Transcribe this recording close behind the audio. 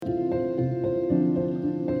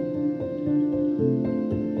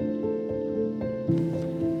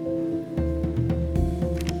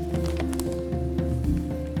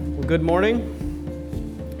good morning.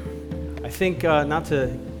 I think, not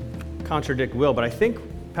to contradict Will, but I think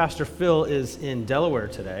Pastor Phil is in Delaware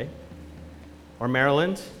today, or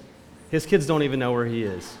Maryland. His kids don't even know where he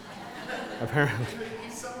is, apparently.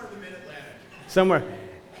 He's somewhere in the mid-Atlantic. Somewhere.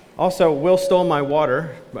 Also, Will stole my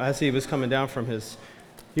water as he was coming down from his...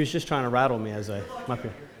 He was just trying to rattle me as I'm up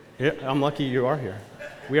here. Yeah, I'm lucky you are here.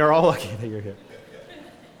 We are all lucky that you're here.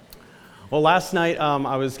 Well, last night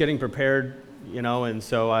I was getting prepared, and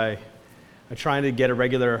so I tried to get a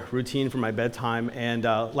regular routine for my bedtime. And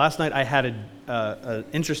last night I had an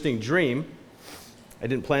interesting dream. I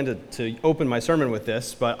didn't plan to open my sermon with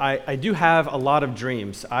this, but I do have a lot of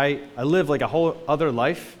dreams. I live like a whole other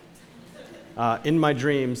life in my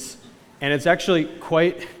dreams, and it's actually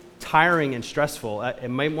quite tiring and stressful. I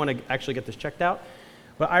might want to actually get this checked out.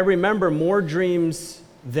 But I remember more dreams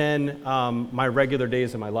than my regular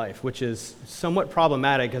days of my life, which is somewhat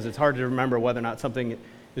problematic because it's hard to remember whether or not something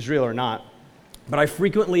is real or not. But I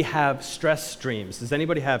frequently have stress dreams. Does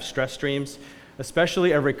anybody have stress dreams?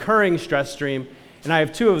 Especially a recurring stress dream. And I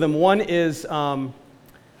have two of them. One is I'm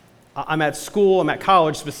at school, I'm at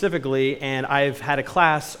college specifically, and I've had a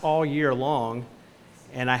class all year long,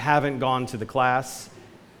 and I haven't gone to the class,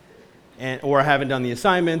 or I haven't done the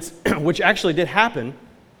assignments, which actually did happen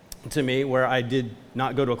to me, where I did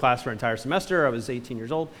not go to a class for an entire semester. I was 18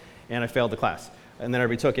 years old, and I failed the class. And then I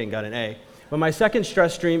retook it and got an A. But my second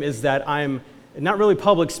stress dream is that I'm not really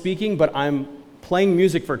public speaking, but I'm playing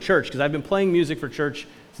music for church, because I've been playing music for church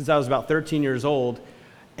since I was about 13 years old.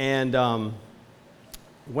 And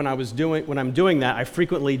when I'm doing that, I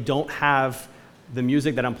frequently don't have the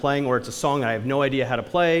music that I'm playing, or it's a song that I have no idea how to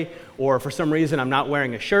play, or for some reason I'm not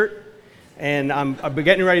wearing a shirt, and I'm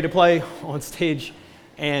getting ready to play on stage,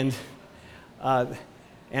 and I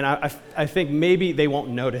think maybe they won't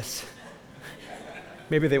notice.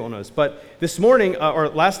 Maybe they won't notice. But this morning, or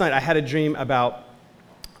last night, I had a dream about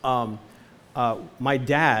my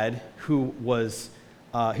dad, who was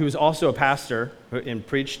also a pastor and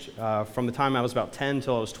preached from the time I was about 10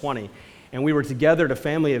 till I was 20. And we were together at a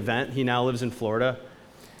family event. He now lives in Florida.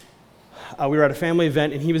 We were at a family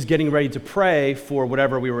event, and he was getting ready to pray for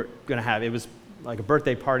whatever we were going to have. It was like a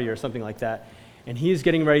birthday party or something like that. And he's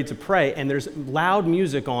getting ready to pray, and there's loud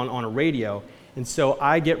music on a radio. And so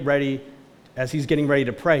I get ready, as he's getting ready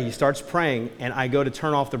to pray, he starts praying, and I go to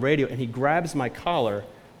turn off the radio, and he grabs my collar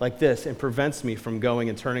like this and prevents me from going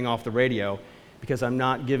and turning off the radio, because I'm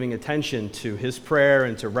not giving attention to his prayer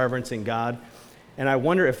and to reverencing God. And I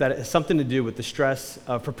wonder if that has something to do with the stress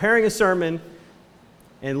of preparing a sermon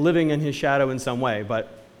and living in his shadow in some way.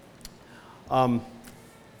 But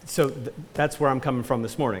that's where I'm coming from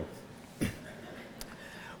this morning.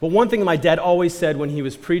 But one thing my dad always said when he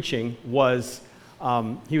was preaching was,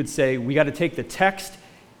 he would say, we got to take the text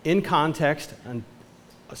in context, and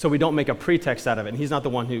so we don't make a pretext out of it. And he's not the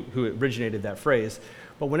one who originated that phrase.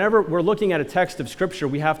 But whenever we're looking at a text of Scripture,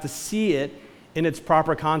 we have to see it in its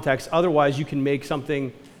proper context. Otherwise, you can make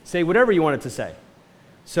something, say whatever you want it to say.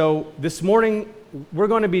 So this morning, we're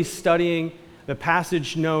going to be studying the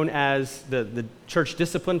passage known as the church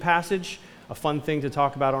discipline passage, a fun thing to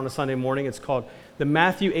talk about on a Sunday morning. It's called the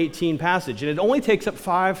Matthew 18 passage. And it only takes up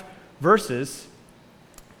 5 verses.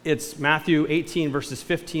 It's Matthew 18, verses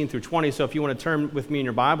 15 through 20. So if you want to turn with me in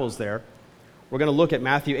your Bibles there, we're going to look at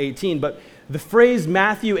Matthew 18. But the phrase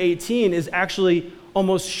Matthew 18 is actually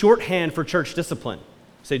almost shorthand for church discipline.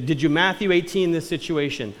 Say, did you Matthew 18 this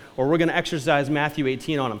situation? Or we're going to exercise Matthew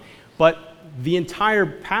 18 on them. But the entire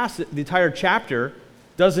passage, the entire chapter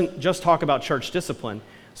doesn't just talk about church discipline.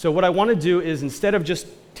 So what I want to do is, instead of just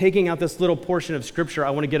taking out this little portion of Scripture, I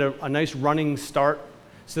want to get a nice running start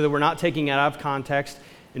so that we're not taking it out of context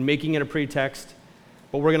and making it a pretext,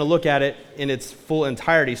 but we're going to look at it in its full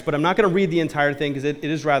entirety. But I'm not going to read the entire thing because it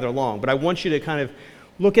is rather long, but I want you to kind of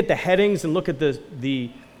look at the headings and look at the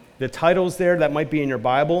titles there that might be in your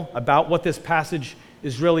Bible about what this passage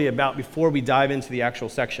is really about before we dive into the actual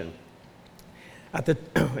section.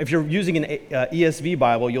 If you're using an ESV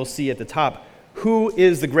Bible, you'll see at the top, who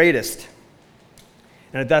is the greatest?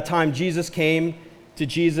 And at that time, Jesus came to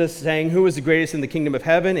Jesus saying, who is the greatest in the kingdom of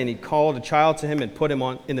heaven? And he called a child to him and put him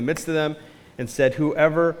in the midst of them and said,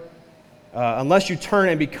 whoever, unless you turn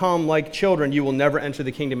and become like children, you will never enter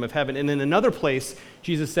the kingdom of heaven. And in another place,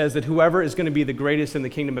 Jesus says that whoever is going to be the greatest in the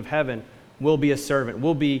kingdom of heaven will be a servant,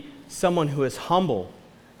 will be someone who is humble,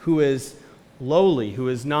 who is lowly, who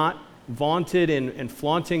is not vaunted and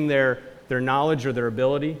flaunting their knowledge or their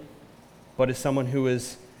ability, but is someone who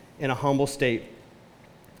is in a humble state.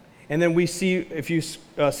 And then we see, if you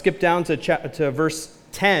skip down to verse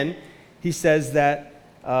 10, he says that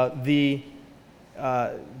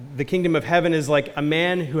the kingdom of heaven is like a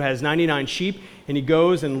man who has 99 sheep, and he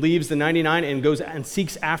goes and leaves the 99 and goes and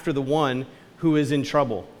seeks after the one who is in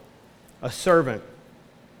trouble, a servant.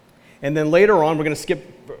 And then later on, we're going to skip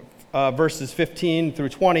verses 15 through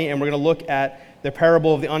 20, and we're going to look at the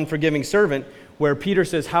parable of the unforgiving servant, where Peter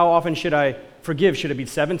says, how often should I forgive? Should it be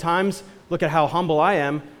 7 times? Look at how humble I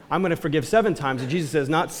am. I'm going to forgive 7 times. And Jesus says,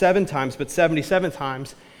 not 7 times, but 77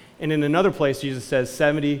 times. And in another place, Jesus says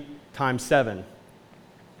 70 times 7.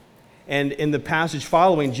 And in the passage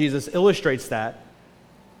following, Jesus illustrates that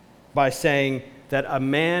by saying that a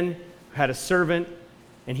man had a servant,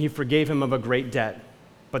 and he forgave him of a great debt.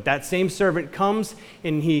 But that same servant comes,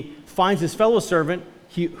 and he finds his fellow servant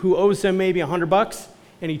who owes him maybe $100,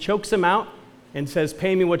 and he chokes him out and says,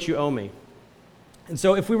 pay me what you owe me. And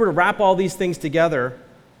so if we were to wrap all these things together,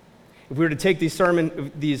 if we were to take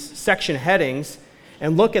these section headings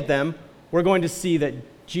and look at them, we're going to see that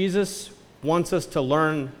Jesus wants us to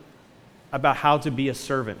learn about how to be a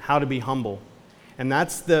servant, how to be humble. And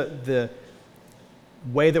that's the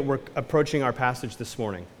way that we're approaching our passage this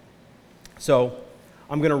morning. So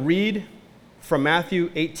I'm going to read from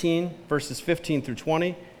Matthew 18, verses 15 through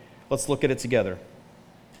 20. Let's look at it together.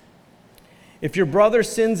 If your brother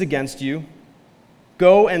sins against you,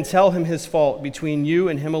 go and tell him his fault between you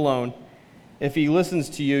and him alone. If he listens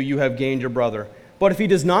to you, you have gained your brother. But if he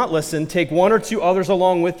does not listen, take 1 or 2 others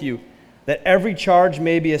along with you, that every charge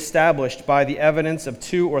may be established by the evidence of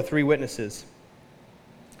 2 or 3 witnesses.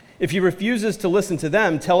 If he refuses to listen to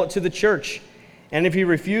them, tell it to the church. And if he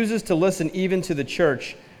refuses to listen even to the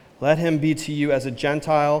church, let him be to you as a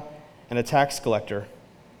Gentile and a tax collector.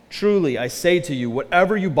 Truly, I say to you,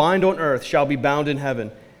 whatever you bind on earth shall be bound in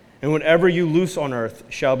heaven, and whatever you loose on earth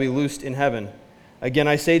shall be loosed in heaven. Again,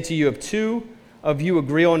 I say to you, if 2 of you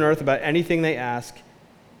agree on earth about anything they ask,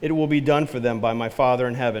 it will be done for them by my Father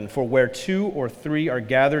in heaven. For where 2 or 3 are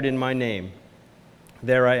gathered in my name,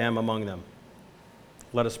 there I am among them.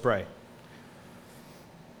 Let us pray.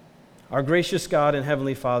 Our gracious God and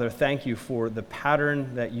Heavenly Father, thank you for the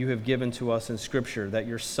pattern that you have given to us in Scripture, that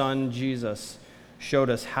your Son, Jesus, showed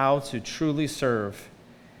us how to truly serve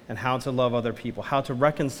and how to love other people, how to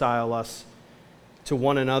reconcile us to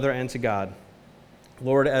one another and to God.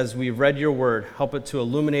 Lord, as we've read your word, help it to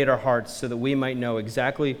illuminate our hearts so that we might know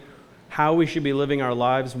exactly how we should be living our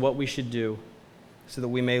lives, what we should do, so that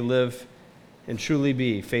we may live and truly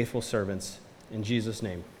be faithful servants. In Jesus'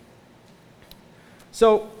 name.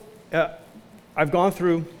 So, I've gone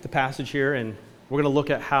through the passage here, and we're going to look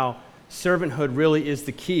at how servanthood really is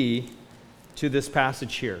the key to this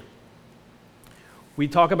passage here. We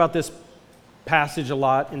talk about this passage a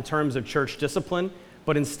lot in terms of church discipline,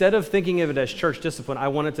 but instead of thinking of it as church discipline, I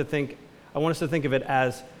want us to think of it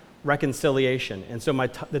as reconciliation. And so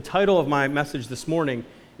the title of my message this morning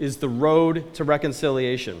is The Road to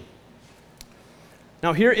Reconciliation.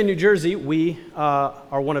 Now, here in New Jersey, we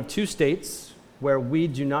are one of 2 states where we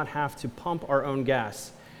do not have to pump our own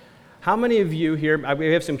gas. How many of you here,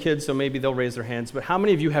 we have some kids, so maybe they'll raise their hands, but how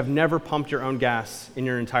many of you have never pumped your own gas in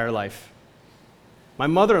your entire life? My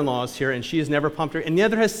mother-in-law is here, and she has never pumped her, and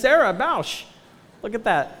neither has Sarah Bausch. Look at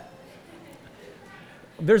that.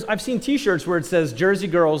 I've seen T-shirts where it says, Jersey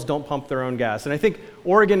girls don't pump their own gas, and I think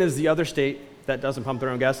Oregon is the other state that doesn't pump their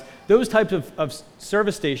own gas. Those types of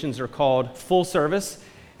service stations are called full service,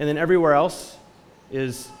 and then everywhere else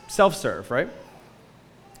is self-serve, right?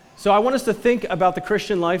 So I want us to think about the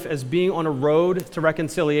Christian life as being on a road to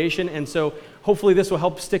reconciliation, and so hopefully this will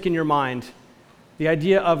help stick in your mind the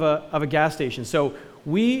idea of a gas station. So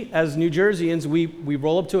we, as New Jerseyans, we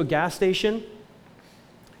roll up to a gas station,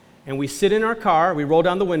 and we sit in our car, we roll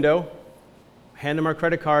down the window, hand them our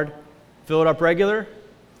credit card, fill it up regular,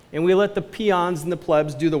 and we let the peons and the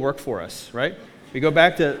plebs do the work for us, right? We go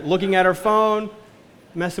back to looking at our phone,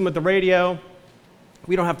 messing with the radio.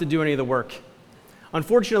 We don't have to do any of the work.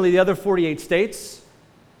 Unfortunately, the other 48 states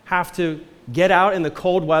have to get out in the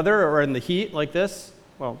cold weather or in the heat like this.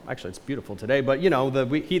 Well, actually, it's beautiful today, but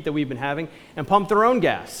the heat that we've been having, and pump their own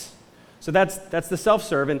gas. So that's the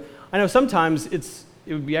self-serve. And I know sometimes it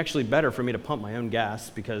would be actually better for me to pump my own gas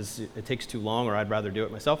because it takes too long, or I'd rather do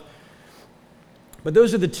it myself. But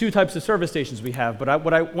those are the 2 types of service stations we have. But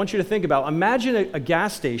what I want you to think about, imagine a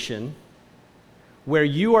gas station where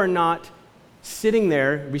you are not sitting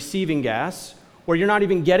there receiving gas, where you're not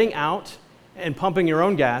even getting out and pumping your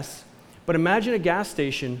own gas, but imagine a gas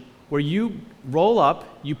station where you roll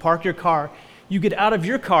up, you park your car, you get out of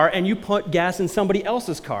your car, and you put gas in somebody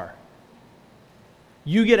else's car.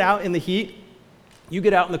 You get out in the heat, you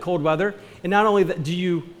get out in the cold weather, and not only do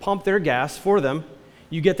you pump their gas for them,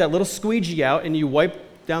 you get that little squeegee out and you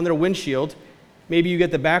wipe down their windshield, Maybe you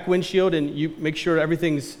get the back windshield and you make sure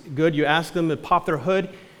everything's good. You ask them to pop their hood,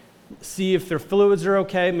 see if their fluids are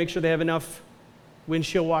okay, make sure they have enough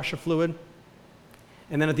windshield washer fluid.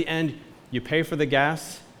 And then at the end, you pay for the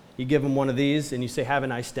gas, you give them one of these, and you say, have a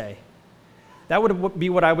nice day. That would be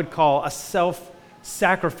what I would call a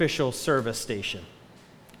self-sacrificial service station.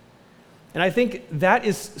 And I think that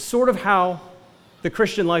is sort of how the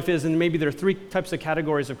Christian life is, and maybe there are three types of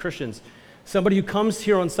categories of Christians. Somebody who comes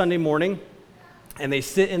here on Sunday morning, and they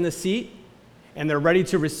sit in the seat, and they're ready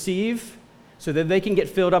to receive so that they can get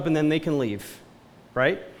filled up and then they can leave,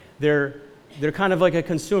 right? They're kind of like a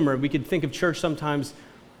consumer. We could think of church sometimes,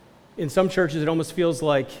 in some churches it almost feels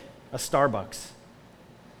like a Starbucks.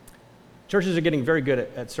 Churches are getting very good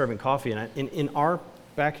at serving coffee, and in our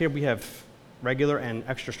back here we have regular and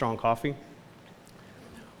extra strong coffee.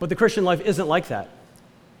 But the Christian life isn't like that.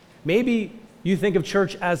 Maybe you think of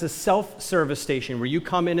church as a self-service station where you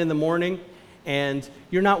come in the morning and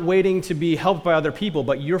you're not waiting to be helped by other people,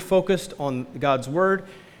 but you're focused on God's word,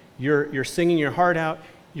 you're singing your heart out,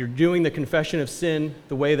 you're doing the confession of sin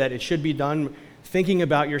the way that it should be done, thinking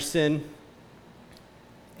about your sin,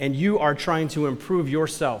 and you are trying to improve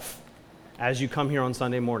yourself as you come here on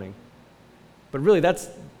Sunday morning. But really, that's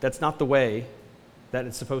not the way that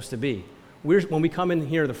it's supposed to be. When we come in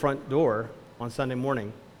here the front door on Sunday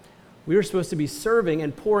morning, we are supposed to be serving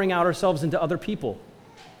and pouring out ourselves into other people.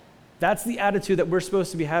 That's the attitude that we're supposed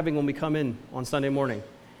to be having when we come in on Sunday morning.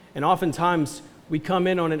 And oftentimes, we come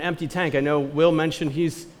in on an empty tank. I know Will mentioned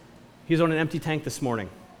he's on an empty tank this morning.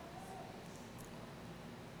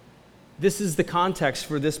 This is the context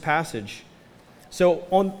for this passage.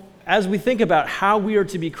 So as we think about how we are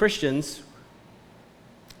to be Christians,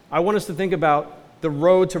 I want us to think about the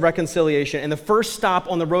road to reconciliation. And the first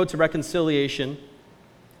stop on the road to reconciliation,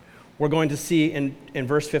 we're going to see in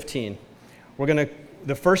verse 15.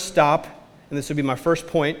 The first stop, and this would be my first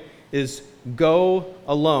point, is go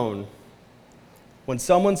alone. When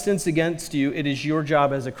someone sins against you, it is your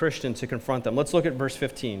job as a Christian to confront them. Let's look at verse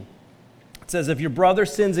 15. It says, if your brother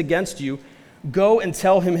sins against you, go and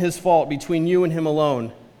tell him his fault between you and him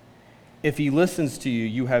alone. If he listens to you,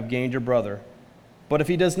 you have gained your brother. But if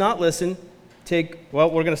he does not listen, we're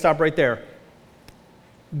going to stop right there.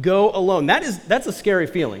 Go alone. That's a scary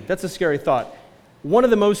feeling. That's a scary thought. One of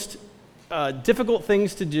the most difficult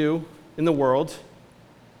things to do in the world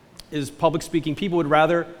is public speaking. People would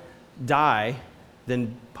rather die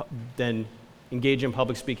than engage in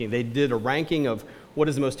public speaking. They did a ranking of what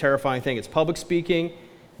is the most terrifying thing. It's public speaking,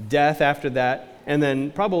 death after that, and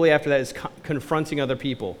then probably after that is confronting other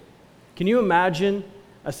people. Can you imagine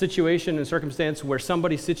a situation and circumstance where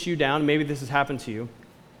somebody sits you down, maybe this has happened to you,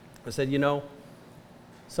 and said,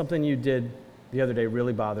 something you did the other day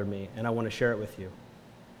really bothered me, and I want to share it with you.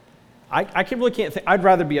 I really can't think. I'd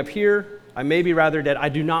rather be up here. I may be rather dead. I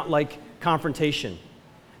do not like confrontation.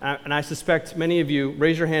 And I suspect many of you,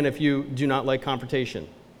 raise your hand if you do not like confrontation.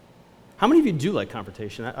 How many of you do like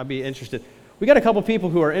confrontation? I'd be interested. We got a couple people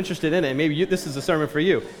who are interested in it. Maybe this is a sermon for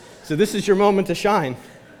you. So this is your moment to shine.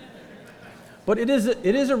 But it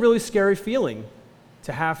is a really scary feeling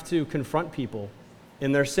to have to confront people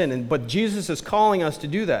in their sin. But Jesus is calling us to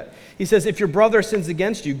do that. He says, if your brother sins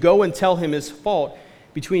against you, go and tell him his fault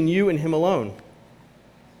between you and him alone.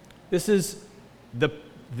 This is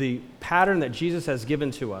the pattern that Jesus has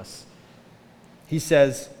given to us. He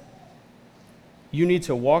says, you need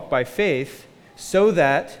to walk by faith so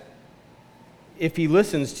that if he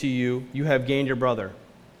listens to you, you have gained your brother.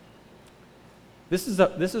 This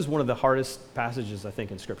is one of the hardest passages, I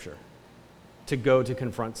think, in Scripture, to go to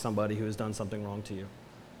confront somebody who has done something wrong to you.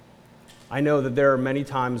 I know that there are many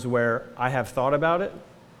times where I have thought about it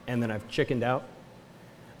and then I've chickened out.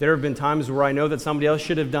 There have been times where I know that somebody else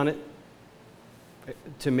should have done it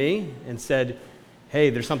to me and said, hey,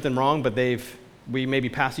 there's something wrong, but we maybe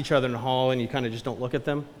pass each other in the hall and you kind of just don't look at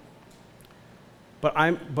them.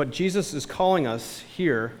 But Jesus is calling us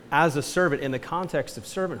here as a servant in the context of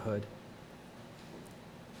servanthood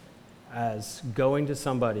as going to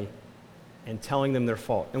somebody and telling them their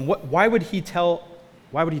fault. And why would he tell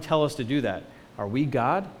us to do that? Are we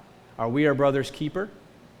God? Are we our brother's keeper?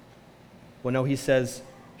 Well, no, he says,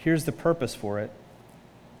 here's the purpose for it.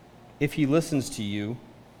 If he listens to you,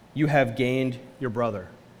 you have gained your brother.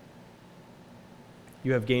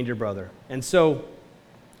 You have gained your brother. And so,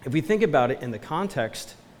 if we think about it in the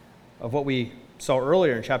context of what we saw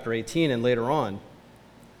earlier in chapter 18 and later on,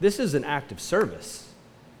 this is an act of service.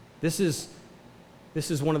 This is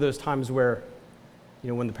one of those times where,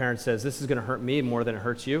 when the parent says, this is going to hurt me more than it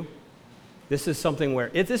hurts you, this is something where,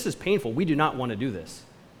 if this is painful, we do not want to do this.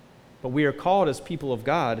 But we are called as people of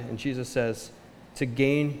God, and Jesus says, to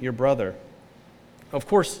gain your brother. Of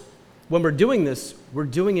course, when we're doing this, we're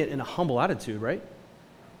doing it in a humble attitude, right?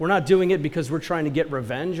 We're not doing it because we're trying to get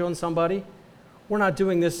revenge on somebody. We're not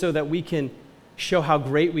doing this so that we can show how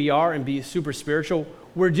great we are and be super spiritual.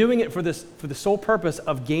 We're doing it for the sole purpose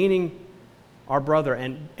of gaining our brother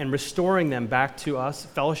and restoring them back to us,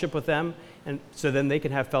 fellowship with them, and so then they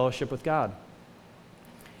can have fellowship with God.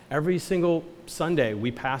 Every single Sunday,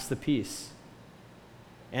 we pass the peace.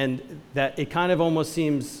 And that it kind of almost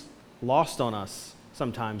seems lost on us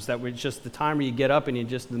sometimes, that it's just the time where you get up and you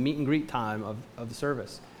just, the meet and greet time of the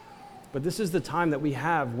service. But this is the time that we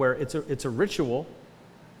have where it's a ritual,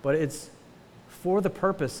 but it's for the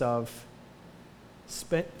purpose of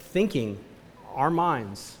thinking our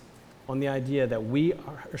minds on the idea that we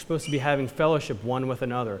are supposed to be having fellowship one with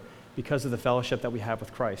another because of the fellowship that we have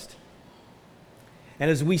with Christ. And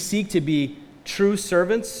as we seek to be true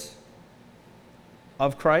servants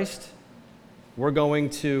of Christ, we're going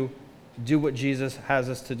to do what Jesus has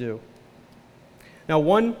us to do. Now,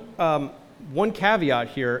 one caveat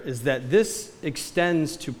here is that this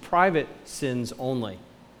extends to private sins only.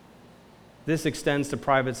 This extends to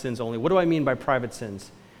private sins only. What do I mean by private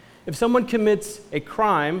sins? If someone commits a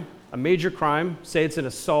crime, a major crime, say it's an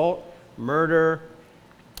assault, murder,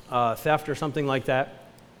 theft, or something like that,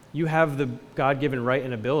 you have the God-given right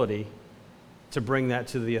and ability to bring that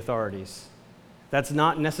to the authorities. That's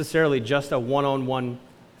not necessarily just a one-on-one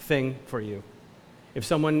thing for you. If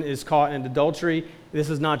someone is caught in adultery, this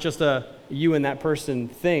is not just a you and that person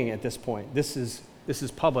thing at this point. This is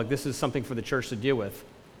public. This is something for the church to deal with.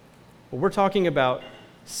 But we're talking about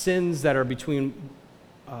sins that are between,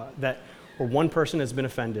 where one person has been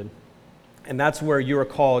offended, and that's where you are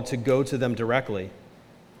called to go to them directly.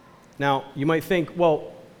 Now, you might think,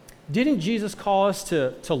 well, didn't Jesus call us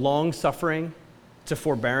to long-suffering, to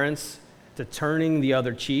forbearance, to turning the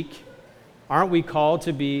other cheek? Aren't we called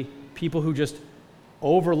to be people who just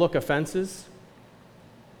overlook offenses?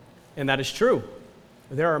 And that is true.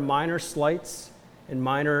 There are minor slights and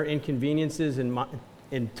minor inconveniences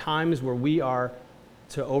in times where we are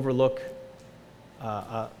to overlook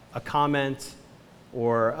a comment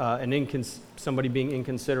or somebody being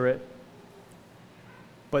inconsiderate.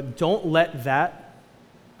 But don't let that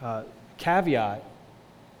caveat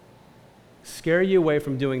scare you away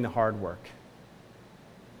from doing the hard work.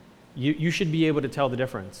 You should be able to tell the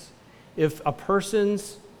difference. If a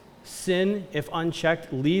person's sin, if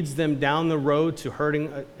unchecked, leads them down the road to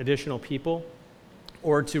hurting additional people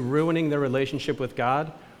or to ruining their relationship with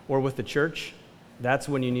God or with the church, that's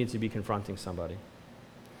when you need to be confronting somebody.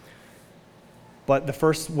 But the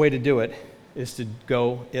first way to do it is to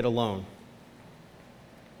go it alone.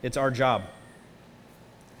 It's our job.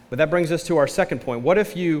 But that brings us to our second point. What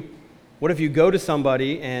if you go to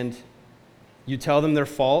somebody and you tell them their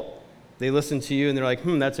fault, they listen to you and they're like,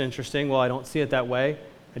 that's interesting. Well, I don't see it that way.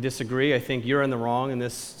 I disagree. I think you're in the wrong in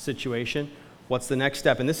this situation. What's the next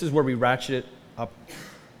step? And this is where we ratchet up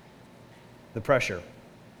the pressure.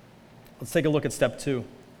 Let's take a look at step 2.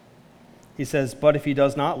 He says, but if he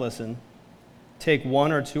does not listen, take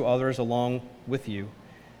 1 or 2 others along with you,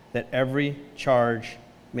 that every charge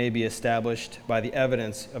may be established by the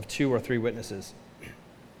evidence of 2 or 3 witnesses.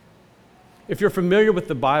 If you're familiar with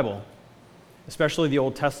the Bible, especially the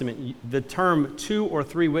Old Testament, the term 2 or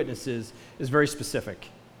 3 witnesses is very specific.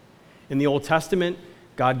 In the Old Testament,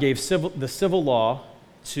 God gave the civil law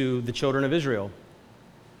to the children of Israel.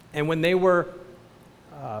 And when they were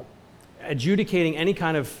adjudicating any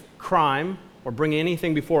kind of crime or bringing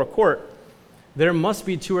anything before a court, there must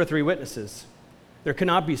be 2 or 3 witnesses. There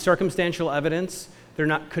cannot be circumstantial evidence.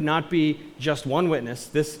 Could not be just one witness.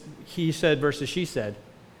 This he said versus she said.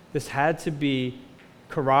 This had to be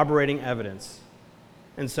corroborating evidence.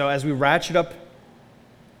 And so as we ratchet up,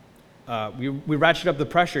 we ratchet up the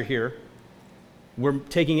pressure here, we're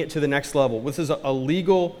taking it to the next level. This is a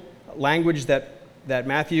legal language that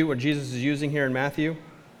Matthew or Jesus is using here in Matthew.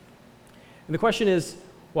 And the question is,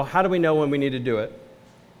 well, how do we know when we need to do it?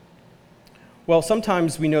 Well,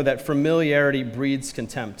 sometimes we know that familiarity breeds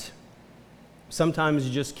contempt. Sometimes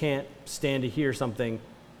you just can't stand to hear something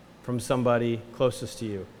from somebody closest to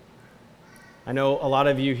you. I know a lot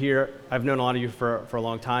of you here, I've known a lot of you for a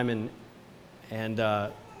long time, and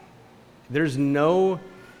there's no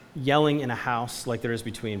yelling in a house like there is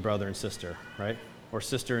between brother and sister, right? Or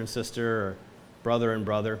sister and sister, or brother and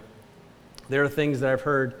brother. There are things that I've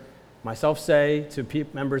heard myself say to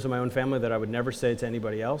members of my own family that I would never say to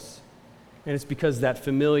anybody else. And it's because that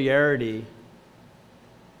familiarity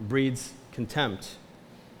breeds contempt.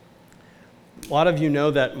 A lot of you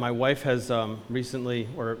know that my wife has recently,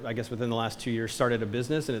 or I guess within the last 2 years, started a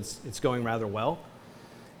business, and it's going rather well.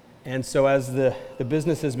 And so as the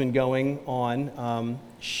business has been going on,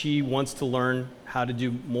 she wants to learn how to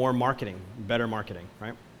do more marketing, better marketing,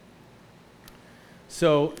 right?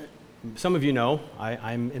 So some of you know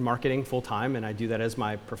I'm in marketing full-time, and I do that as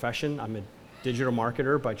my profession. I'm a digital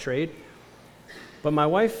marketer by trade. But my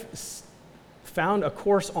wife found a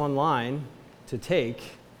course online to take,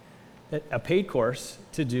 a paid course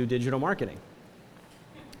to do digital marketing.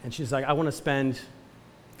 And she's like, I want to spend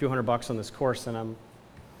a few $100 on this course, and I'm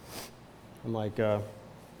like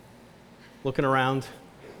looking around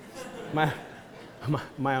my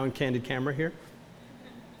own candid camera here.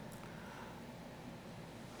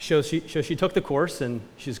 So she took the course, and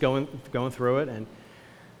she's going through it and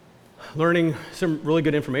learning some really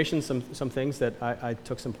good information, some things that I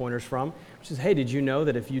took some pointers from. She says, hey, did you know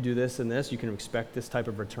that if you do this and this, you can expect this type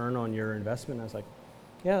of return on your investment? And I was like,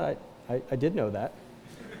 yeah, I did know that.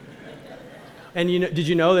 And did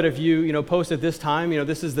you know that if you post at this time,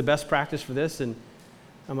 this is the best practice for this? And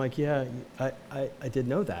I'm like, yeah, I did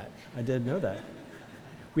know that. I did know that.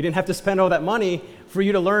 We didn't have to spend all that money for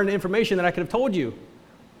you to learn information that I could have told you.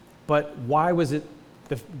 But why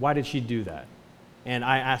did she do that? And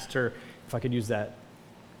I asked her if I could use that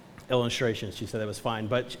illustration. She said that was fine.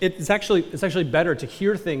 But it's actually better to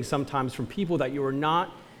hear things sometimes from people that you are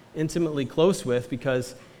not intimately close with,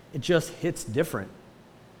 because it just hits different,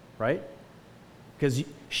 right? Because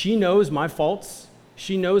she knows my faults,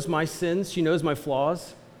 she knows my sins, she knows my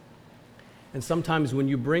flaws. And sometimes when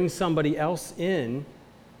you bring somebody else in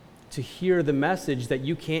to hear the message that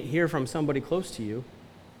you can't hear from somebody close to you,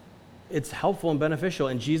 it's helpful and beneficial.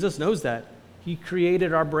 And Jesus knows that. He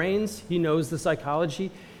created our brains. He knows the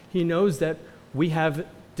psychology. He knows that we have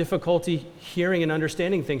difficulty hearing and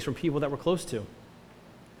understanding things from people that we're close to.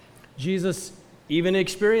 Jesus even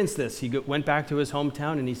experienced this. He went back to his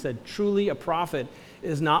hometown and he said, truly a prophet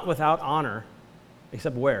is not without honor,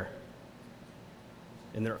 except where?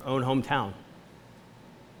 In their own hometown.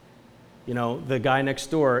 The guy next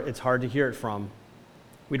door, it's hard to hear it from.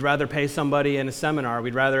 We'd rather pay somebody in a seminar.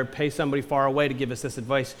 We'd rather pay somebody far away to give us this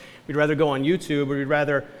advice. We'd rather go on YouTube, or we'd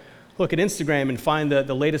rather look at Instagram and find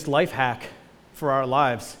the latest life hack for our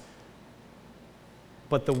lives.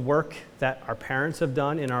 But the work that our parents have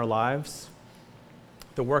done in our lives,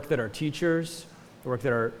 the work that our teachers, the work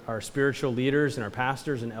that our spiritual leaders and our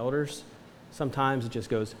pastors and elders, sometimes it just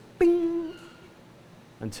goes bing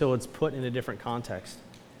until it's put in a different context.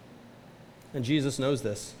 And Jesus knows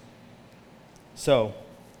this. So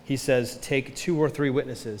he says, take 2 or 3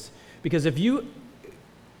 witnesses. Because if you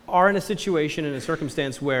are in a situation, in a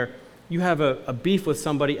circumstance where you have a beef with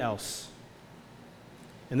somebody else,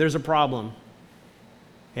 and there's a problem,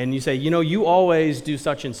 and you say, you always do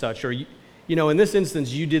such and such, or, in this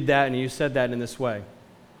instance, you did that and you said that in this way.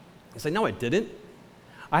 I say, no, I didn't.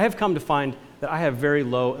 I have come to find that I have very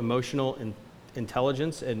low emotional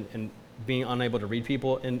intelligence and being unable to read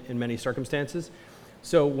people in many circumstances.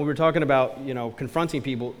 So when we're talking about, confronting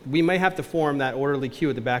people, we may have to form that orderly queue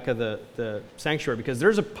at the back of the sanctuary, because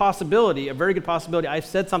there's a possibility, a very good possibility, I've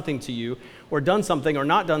said something to you or done something or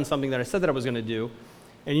not done something that I said that I was going to do,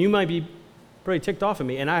 and you might be pretty ticked off at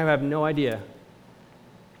me, and I have no idea.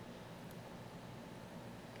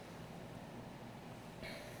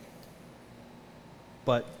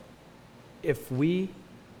 But if we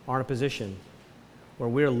are in a position where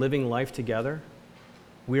we are living life together,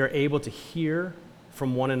 we are able to hear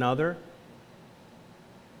from one another,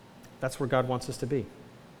 that's where God wants us to be.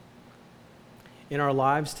 In our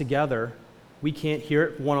lives together, we can't hear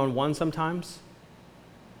it one-on-one sometimes,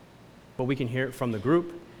 but we can hear it from the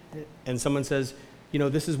group. And someone says,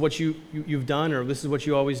 this is what you've done, or this is what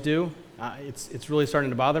you always do. It's really starting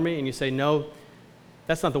to bother me. And you say, no,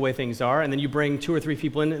 that's not the way things are. And then you bring 2 or 3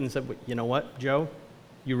 people in and say, you know what, Joe?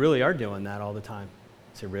 You really are doing that all the time.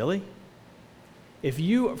 I say, really? If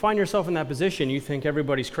you find yourself in that position, you think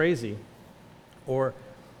everybody's crazy, or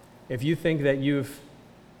if you think that you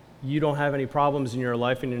don't have any problems in your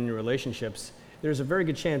life and in your relationships, there's a very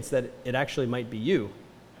good chance that it actually might be you.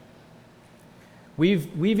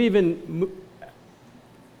 We've even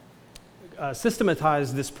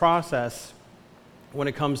systematized this process when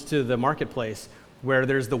it comes to the marketplace, where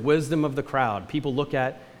there's the wisdom of the crowd. People look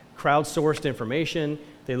at crowdsourced information.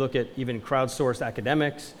 They look at even crowdsourced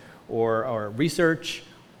academics or research.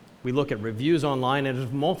 We look at reviews online, and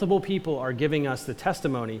if multiple people are giving us the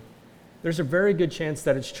testimony, there's a very good chance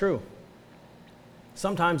that it's true.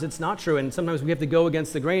 Sometimes it's not true, and sometimes we have to go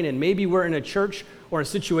against the grain, and maybe we're in a church or a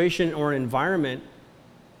situation or an environment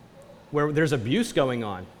where there's abuse going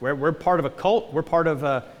on, where we're part of a cult, we're part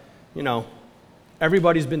of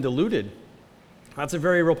everybody's been deluded. That's a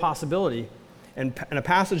very real possibility. And in a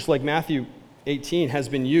passage like Matthew 18 has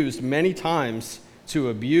been used many times to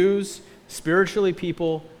abuse spiritually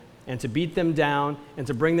people and to beat them down and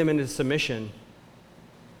to bring them into submission.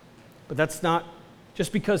 But that's not,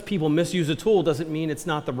 just because people misuse a tool doesn't mean it's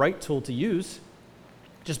not the right tool to use.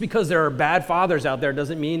 Just because there are bad fathers out there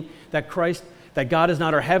doesn't mean that God is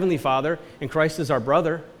not our heavenly Father and Christ is our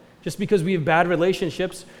brother. Just because we have bad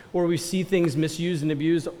relationships or we see things misused and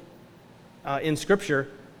abused in Scripture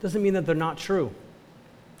doesn't mean that they're not true.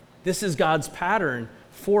 This is God's pattern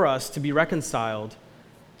for us to be reconciled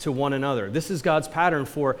to one another. This is God's pattern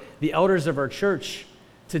for the elders of our church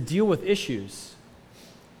to deal with issues.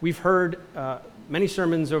 We've heard many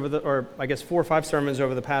sermons 4 or 5 sermons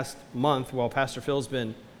over the past month while Pastor Phil's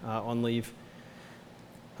been on leave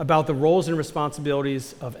about the roles and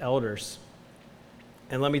responsibilities of elders.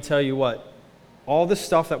 And let me tell you what, all the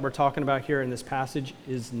stuff that we're talking about here in this passage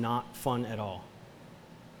is not fun at all.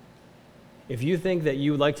 If you think that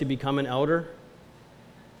you would like to become an elder,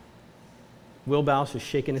 Will Bausch is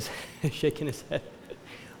shaking his head.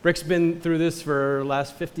 Rick's been through this for the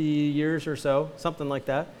last 50 years or so, something like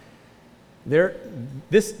that.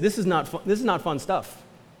 This is not fun stuff.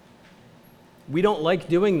 We don't like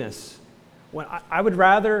doing this. I would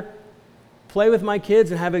rather play with my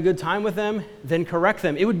kids and have a good time with them than correct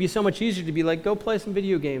them. It would be so much easier to be like, go play some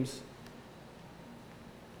video games.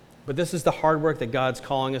 But this is the hard work that God's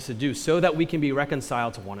calling us to do so that we can be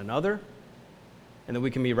reconciled to one another and that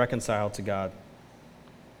we can be reconciled to God.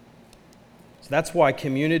 So that's why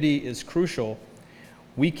community is crucial.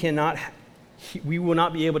 We will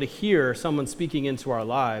not be able to hear someone speaking into our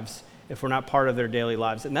lives if we're not part of their daily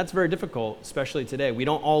lives. And that's very difficult, especially today. We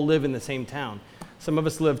don't all live in the same town. Some of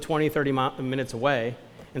us live 20, 30 minutes away,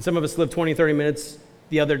 and some of us live 20, 30 minutes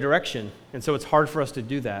the other direction. And so it's hard for us to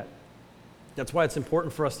do that. That's why it's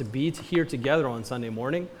important for us to be here together on Sunday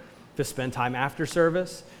morning, to spend time after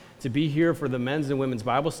service, to be here for the men's and women's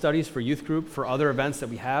Bible studies, for youth group, for other events that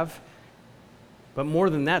we have. But more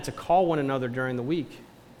than that, to call one another during the week,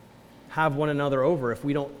 have one another over if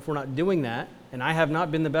we're not doing that, and I have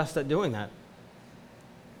not been the best at doing that.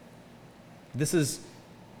 This is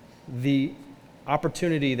the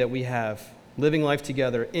opportunity that we have, living life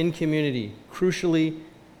together in community, crucially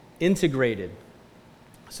integrated,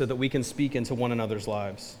 so that we can speak into one another's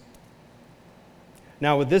lives.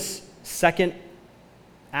 Now, with this second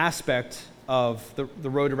aspect of the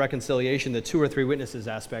road to reconciliation, the 2 or 3 witnesses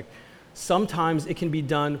aspect, sometimes it can be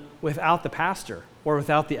done without the pastor or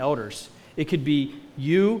without the elders. It could be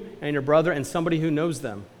you and your brother and somebody who knows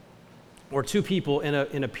them, or 2 people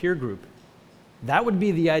in a peer group. That would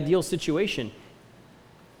be the ideal situation.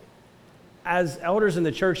 As elders in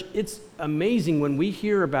the church, it's amazing when we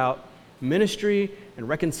hear about ministry and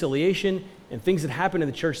reconciliation and things that happen in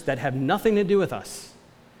the church that have nothing to do with us.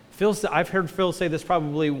 I've heard Phil say this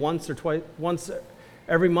probably once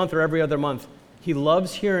every month or every other month. He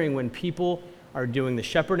loves hearing when people are doing the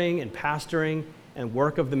shepherding and pastoring and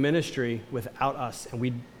work of the ministry without us, and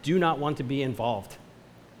we do not want to be involved.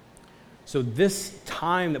 So this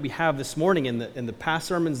time that we have this morning in the past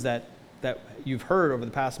sermons that you've heard over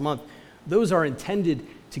the past month, those are intended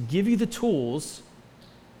to give you the tools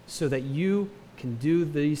so that you can do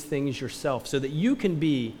these things yourself, so that you can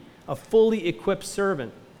be a fully equipped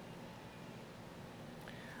servant.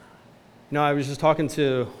 I was just talking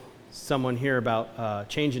to someone here about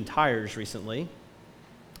changing tires recently,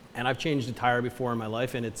 and I've changed a tire before in my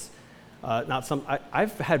life, and it's not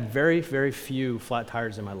I've had very, very few flat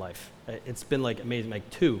tires in my life. It's been amazing,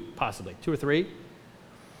 2 or 3,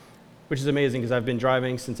 which is amazing because I've been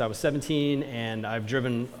driving since I was 17, and I've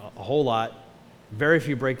driven a whole lot. Very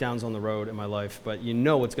few breakdowns on the road in my life, but you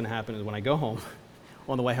know what's going to happen is when I go home,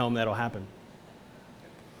 on the way home, that'll happen.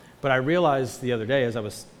 But I realized the other day as I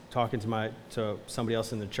was talking to somebody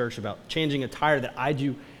else in the church about changing a tire that I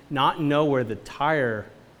do not know where the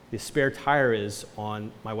spare tire is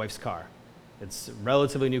on my wife's car. It's a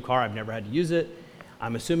relatively new car. I've never had to use it.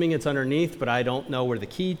 I'm assuming it's underneath, but I don't know where the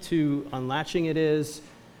key to unlatching it is.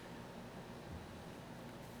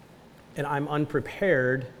 And I'm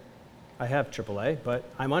unprepared. I have AAA, but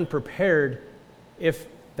I'm unprepared if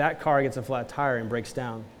that car gets a flat tire and breaks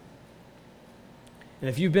down. And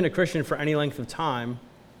if you've been a Christian for any length of time,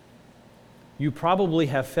 you probably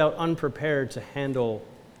have felt unprepared to handle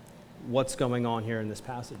what's going on here in this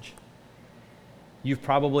passage. You've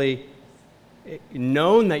probably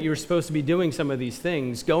known that you're supposed to be doing some of these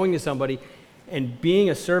things, going to somebody and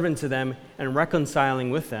being a servant to them and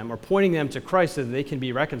reconciling with them, or pointing them to Christ so that they can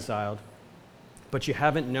be reconciled, but you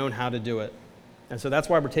haven't known how to do it. And so that's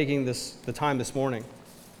why we're taking the time this morning.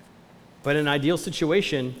 But in an ideal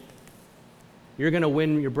situation, you're going to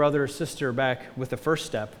win your brother or sister back with the first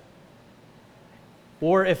step.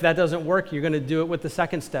 Or if that doesn't work, you're going to do it with the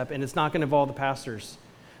second step, and it's not going to involve the pastors.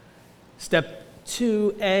 Step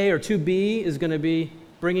 2A or 2B is going to be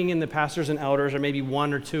bringing in the pastors and elders, or maybe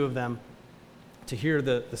one or two of them, to hear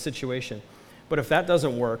the situation. But if that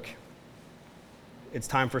doesn't work, it's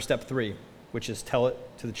time for step 3, which is tell it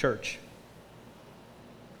to the church.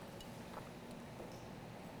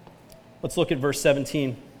 Let's look at verse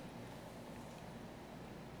 17.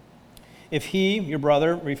 If he, your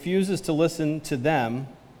brother, refuses to listen to them,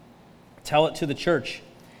 tell it to the church.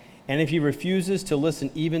 And if he refuses to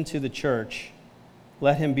listen even to the church,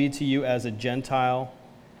 let him be to you as a Gentile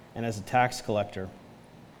and as a tax collector.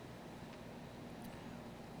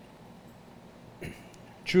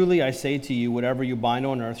 Truly I say to you, whatever you bind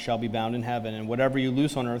on earth shall be bound in heaven, and whatever you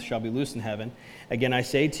loose on earth shall be loosed in heaven. Again, I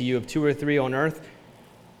say to you, if 2 or 3 on earth,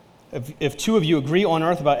 if 2 of you agree on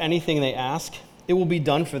earth about anything they ask, it will be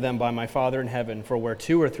done for them by my Father in heaven. For where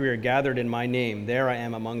 2 or 3 are gathered in my name, there I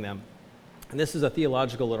am among them. And this is a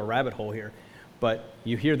theological little rabbit hole here. But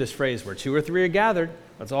you hear this phrase, where 2 or 3 are gathered,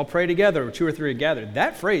 let's all pray together, where 2 or 3 are gathered.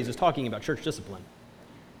 That phrase is talking about church discipline.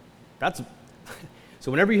 So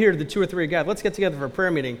whenever you hear the 2 or 3 are gathered, let's get together for a prayer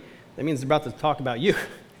meeting, that means they're about to talk about you.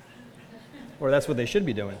 Or that's what they should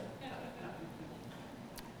be doing.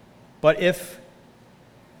 But if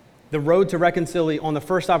the road to reconciliation, on the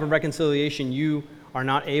first stop of reconciliation, you are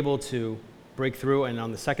not able to break through, and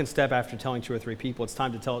on the second step after telling 2 or 3 people, it's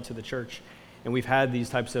time to tell it to the church. And we've had these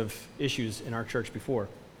types of issues in our church before.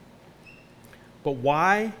 But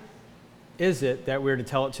why is it that we're to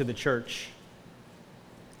tell it to the church?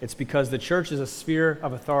 It's because the church is a sphere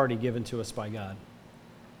of authority given to us by God.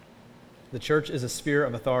 The church is a sphere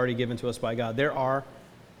of authority given to us by God. There are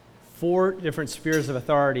 4 different spheres of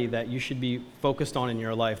authority that you should be focused on in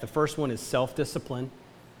your life. The first one is self-discipline,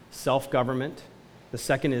 self-government. The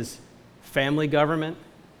second is family government.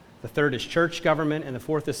 The third is church government. And the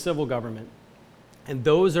fourth is civil government. And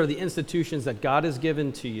those are the institutions that God has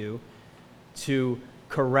given to you to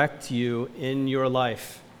correct you in your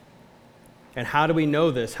life. And how do we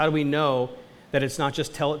know this? How do we know that it's not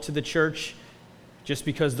just tell it to the church just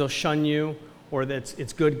because they'll shun you, or that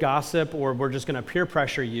it's good gossip, or we're just going to peer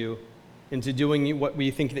pressure you into doing what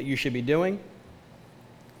we think that you should be doing?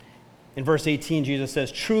 In verse 18, Jesus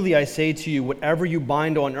says, "Truly I say to you, whatever you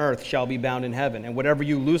bind on earth shall be bound in heaven, and whatever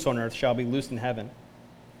you loose on earth shall be loosed in heaven."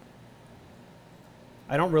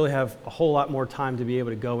 I don't really have a whole lot more time to be able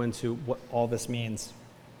to go into what all this means.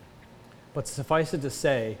 But suffice it to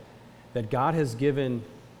say that God has given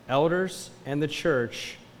elders and the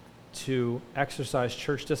church to exercise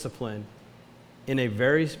church discipline in a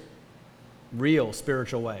very real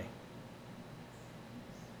spiritual way.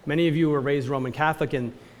 Many of you were raised Roman Catholic,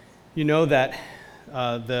 and you know that one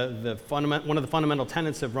of the fundamental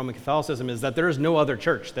tenets of Roman Catholicism is that there is no other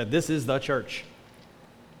church, that this is the church.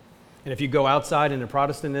 And if you go outside into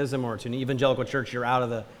Protestantism or to an evangelical church, you're out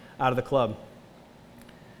of the club.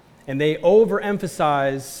 And they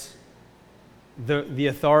overemphasize the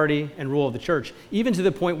authority and rule of the church, even to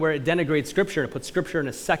the point where it denigrates Scripture. It puts Scripture in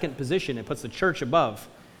a second position. It puts the church above.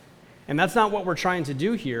 And that's not what we're trying to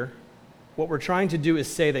do here. What we're trying to do is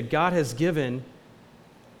say that God has given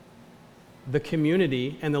the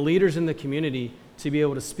community and the leaders in the community to be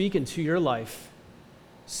able to speak into your life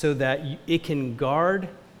so that it can guard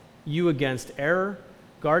you against error,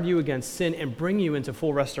 guard you against sin, and bring you into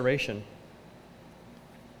full restoration.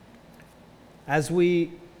 As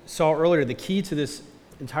we saw earlier, the key to this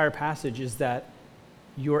entire passage is that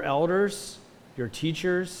your elders, your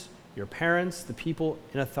teachers, your parents, the people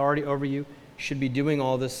in authority over you should be doing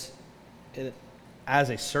all this as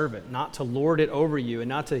a servant, not to lord it over you and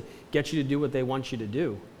not to get you to do what they want you to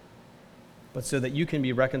do, but so that you can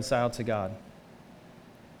be reconciled to God.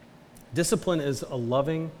 Discipline is a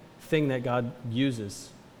loving thing that God uses.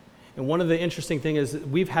 And one of the interesting things is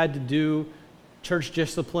we've had to do church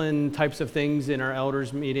discipline types of things in our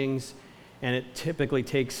elders meetings, and it typically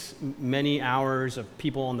takes many hours of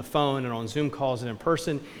people on the phone and on Zoom calls and in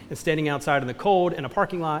person and standing outside in the cold in a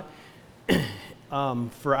parking lot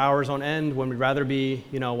for hours on end when we'd rather be,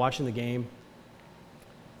 watching the game.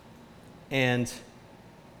 And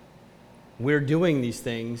we're doing these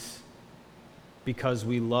things because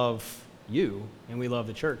we love you and we love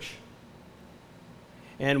the church.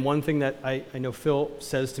 And one thing that I know Phil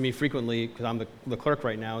says to me frequently, because I'm the clerk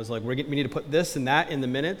right now, is like, we need to put this and that in the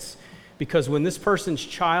minutes, because when this person's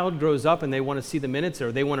child grows up and they want to see the minutes,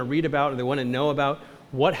 or they want to read about, or they want to know about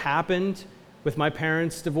what happened with my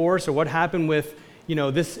parents' divorce, or what happened with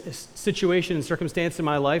this situation and circumstance in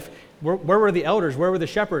my life, where were the elders? Where were the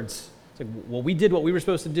shepherds? It's like, well, we did what we were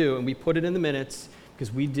supposed to do, and we put it in the minutes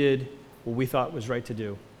because we did what we thought was right to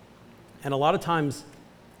do. And a lot of times,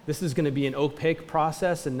 this is going to be an opaque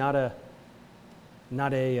process and you're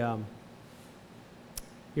not going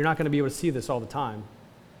to be able to see this all the time.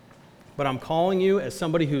 But I'm calling you as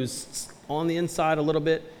somebody who's on the inside a little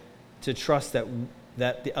bit to trust that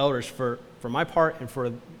the elders, for my part and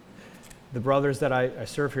for the brothers that I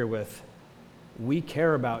serve here with, we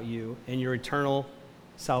care about you and your eternal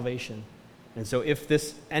salvation. And so if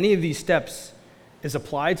any of these steps is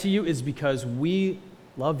applied to you, is because we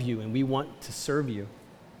love you and we want to serve you.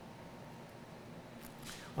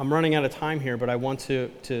 I'm running out of time here, but I want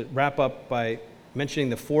to wrap up by mentioning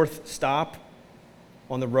the fourth stop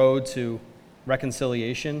on the road to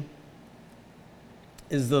reconciliation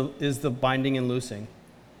is the binding and loosing.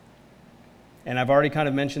 And I've already kind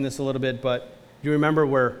of mentioned this a little bit, but you remember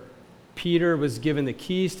where Peter was given the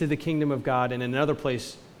keys to the kingdom of God, and in another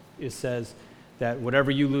place it says that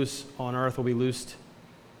whatever you loose on earth will be loosed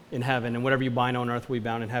in heaven, and whatever you bind on earth will be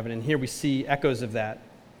bound in heaven. And here we see echoes of that.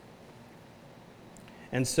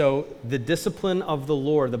 And so the discipline of the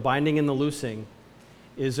Lord, the binding and the loosing,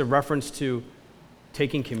 is a reference to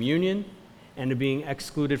taking communion and to being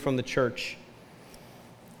excluded from the church.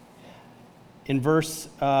 In verse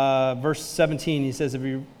 17, he says, if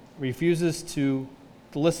he refuses to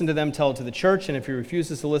listen to them, tell it to the church. And if he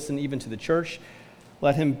refuses to listen even to the church,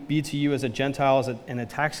 let him be to you as a Gentile and a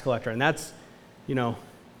tax collector. And that's,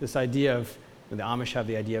 this idea of, the Amish have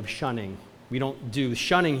the idea of shunning. We don't do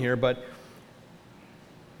shunning here, but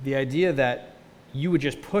the idea that you would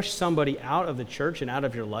just push somebody out of the church and out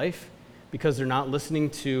of your life because they're not listening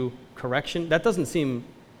to correction, that doesn't seem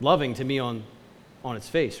loving to me on its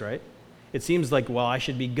face, right? It seems like, well, I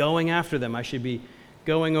should be going after them. I should be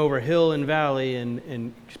going over hill and valley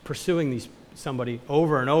and pursuing somebody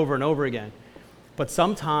over and over and over again. But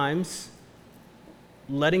sometimes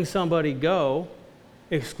letting somebody go,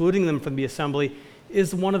 excluding them from the assembly,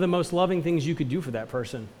 is one of the most loving things you could do for that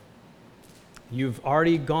person. You've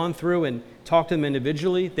already gone through and talked to them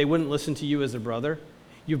individually. They wouldn't listen to you as a brother.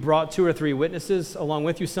 You've brought 2 or 3 witnesses along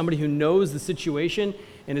with you, somebody who knows the situation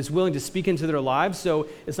and is willing to speak into their lives. So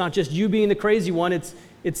it's not just you being the crazy one, it's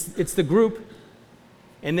the group.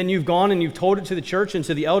 And then you've gone and you've told it to the church and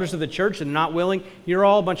to the elders of the church and not willing. You're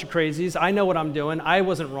all a bunch of crazies. I know what I'm doing. I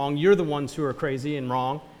wasn't wrong. You're the ones who are crazy and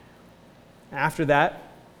wrong. After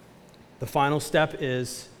that, the final step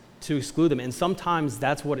is to exclude them. And sometimes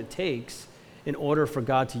that's what it takes in order for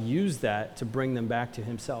God to use that to bring them back to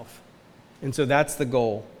himself. And so that's the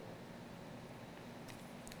goal.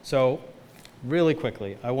 So really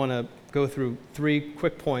quickly, I want to go through 3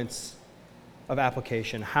 quick points of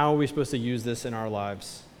application. How are we supposed to use this in our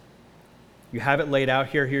lives? You have it laid out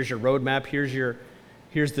here. Here's your roadmap.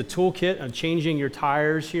 Here's the toolkit of changing your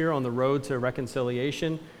tires here on the road to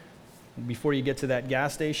reconciliation before you get to that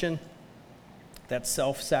gas station, that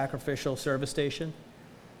self-sacrificial service station.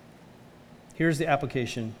 Here's the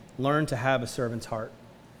application. Learn to have a servant's heart.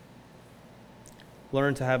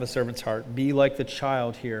 Learn to have a servant's heart. Be like the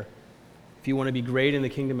child here. If you want to be great in the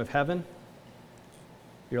kingdom of heaven,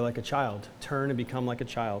 you're like a child. Turn and become like a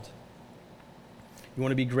child. You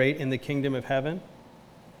want to be great in the kingdom of heaven?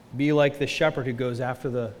 Be like the shepherd who goes after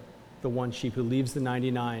the one sheep, who leaves the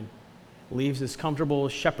 99, leaves his comfortable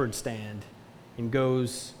shepherd stand and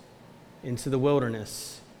goes into the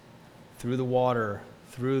wilderness, through the water,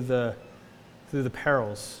 through the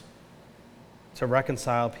perils, to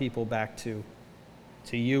reconcile people back to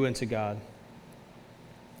you and to God.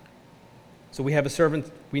 So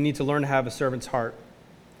we need to learn to have a servant's heart.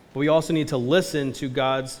 But we also need to listen to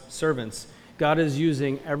God's servants. God is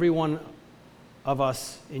using every one of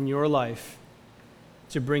us in your life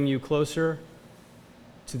to bring you closer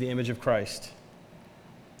to the image of Christ.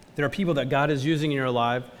 There are people that God is using in your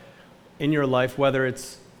life, whether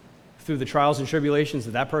it's through the trials and tribulations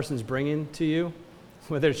that person's bringing to you,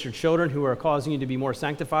 whether it's your children who are causing you to be more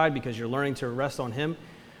sanctified because you're learning to rest on Him,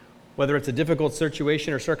 whether it's a difficult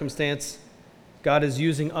situation or circumstance, God is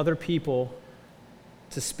using other people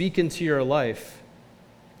to speak into your life.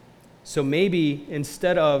 So maybe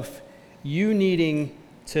instead of you needing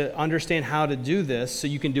to understand how to do this so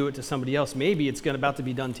you can do it to somebody else, maybe it's about to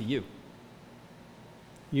be done to you.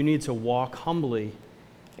 You need to walk humbly,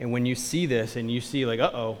 and when you see this and you see like,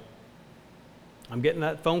 uh-oh, I'm getting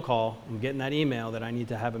that phone call, I'm getting that email that I need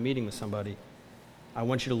to have a meeting with somebody, I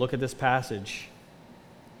want you to look at this passage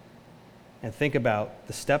and think about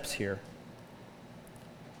the steps here.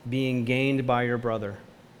 Being gained by your brother.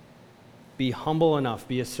 Be humble enough,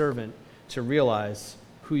 be a servant to realize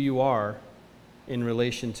who you are in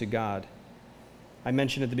relation to God. I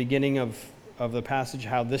mentioned at the beginning of the passage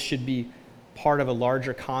how this should be part of a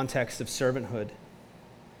larger context of servanthood.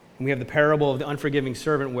 And we have the parable of the unforgiving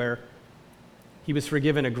servant where He was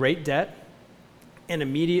forgiven a great debt, and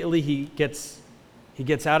immediately he gets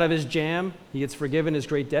out of his jam, he gets forgiven his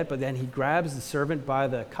great debt, but then he grabs the servant by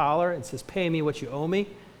the collar and says, "Pay me what you owe me."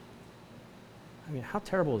 I mean, how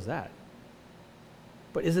terrible is that?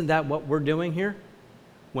 But isn't that what we're doing here?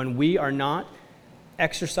 When we are not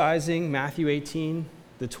exercising Matthew 18,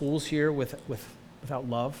 the tools here without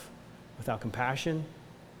love, without compassion,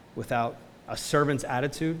 without a servant's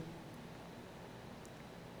attitude,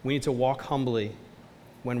 we need to walk humbly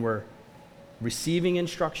when we're receiving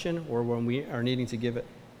instruction or when we are needing to give it.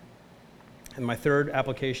 And my third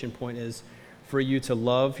application point is for you to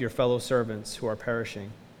love your fellow servants who are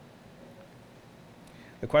perishing.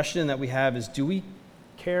 The question that we have is, do we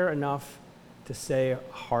care enough to say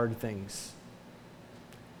hard things?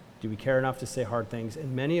 Do we care enough to say hard things?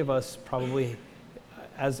 And many of us probably,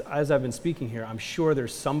 as I've been speaking here, I'm sure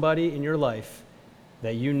there's somebody in your life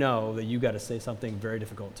that you know that you got to say something very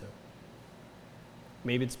difficult to.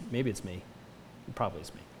 Maybe it's me. Probably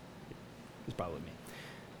it's me. It's probably me.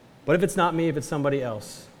 But if it's not me, if it's somebody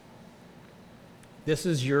else, this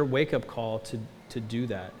is your wake-up call to do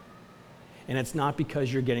that. And it's not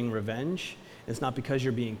because you're getting revenge. It's not because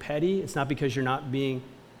you're being petty. It's not because you're not being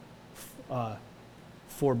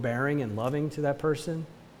forbearing and loving to that person.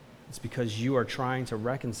 It's because you are trying to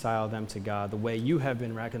reconcile them to God the way you have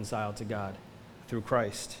been reconciled to God through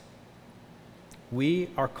Christ. We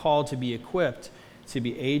are called to be equipped to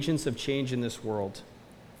be agents of change in this world.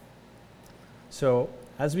 So,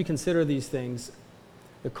 as we consider these things,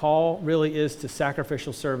 the call really is to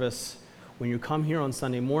sacrificial service. When you come here on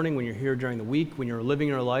Sunday morning, when you're here during the week, when you're living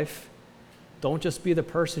your life, don't just be the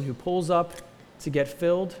person who pulls up to get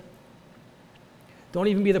filled. Don't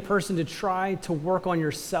even be the person to try to work on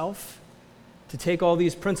yourself, to take all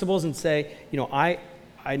these principles and say,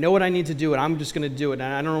 I know what I need to do, and I'm just going to do it, and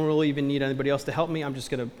I don't really even need anybody else to help me. I'm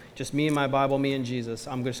just me and my Bible, me and Jesus.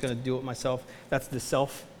 I'm just going to do it myself. That's the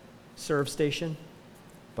self-serve station.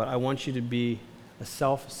 But I want you to be a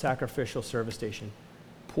self-sacrificial service station.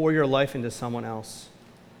 Pour your life into someone else.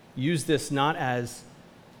 Use this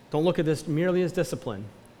don't look at this merely as discipline,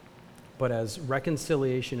 but as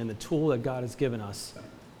reconciliation and the tool that God has given us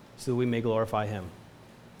so that we may glorify Him.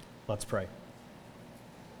 Let's pray.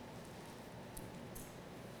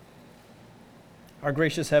 Our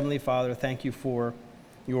gracious Heavenly Father, thank you for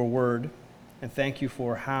your word, and thank you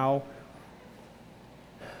for how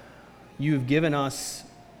you've given us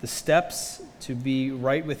the steps to be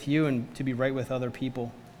right with you and to be right with other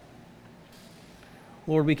people.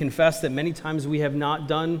 Lord, we confess that many times we have not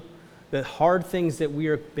done the hard things that we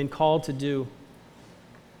have been called to do.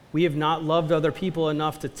 We have not loved other people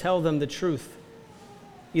enough to tell them the truth.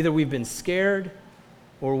 Either we've been scared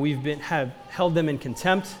or have held them in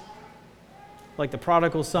contempt, like the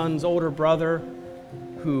prodigal son's older brother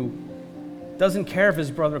who doesn't care if his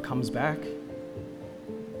brother comes back,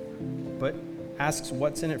 but asks,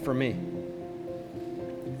 "What's in it for me?"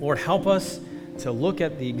 Lord, help us to look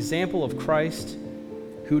at the example of Christ,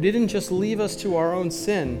 who didn't just leave us to our own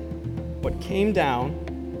sin, but came down,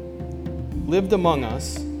 lived among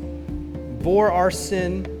us, bore our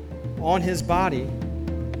sin on his body,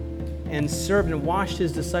 and served and washed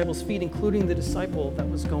his disciples' feet, including the disciple that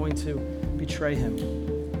was going to betray him.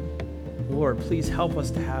 Lord, please help us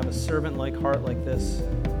to have a servant-like heart like this.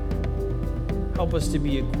 Help us to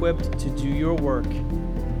be equipped to do your work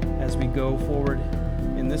as we go forward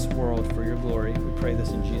in this world for your glory. We pray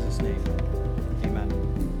this in Jesus' name. Amen.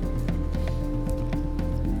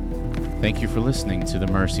 Thank you for listening to the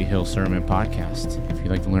Mercy Hill Sermon Podcast. If you'd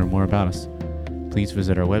like to learn more about us, please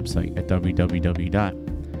visit our website at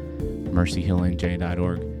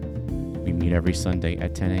www.mercyhillnj.org. We meet every Sunday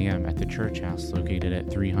at 10 a.m. at the church house located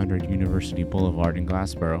at 300 University Boulevard in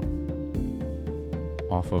Glassboro,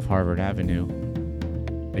 off of Harvard Avenue,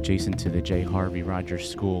 adjacent to the J. Harvey Rogers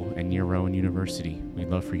School and near Rowan University. We'd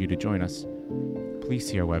love for you to join us. Please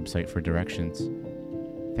see our website for directions.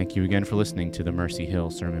 Thank you again for listening to the Mercy Hill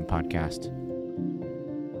Sermon Podcast.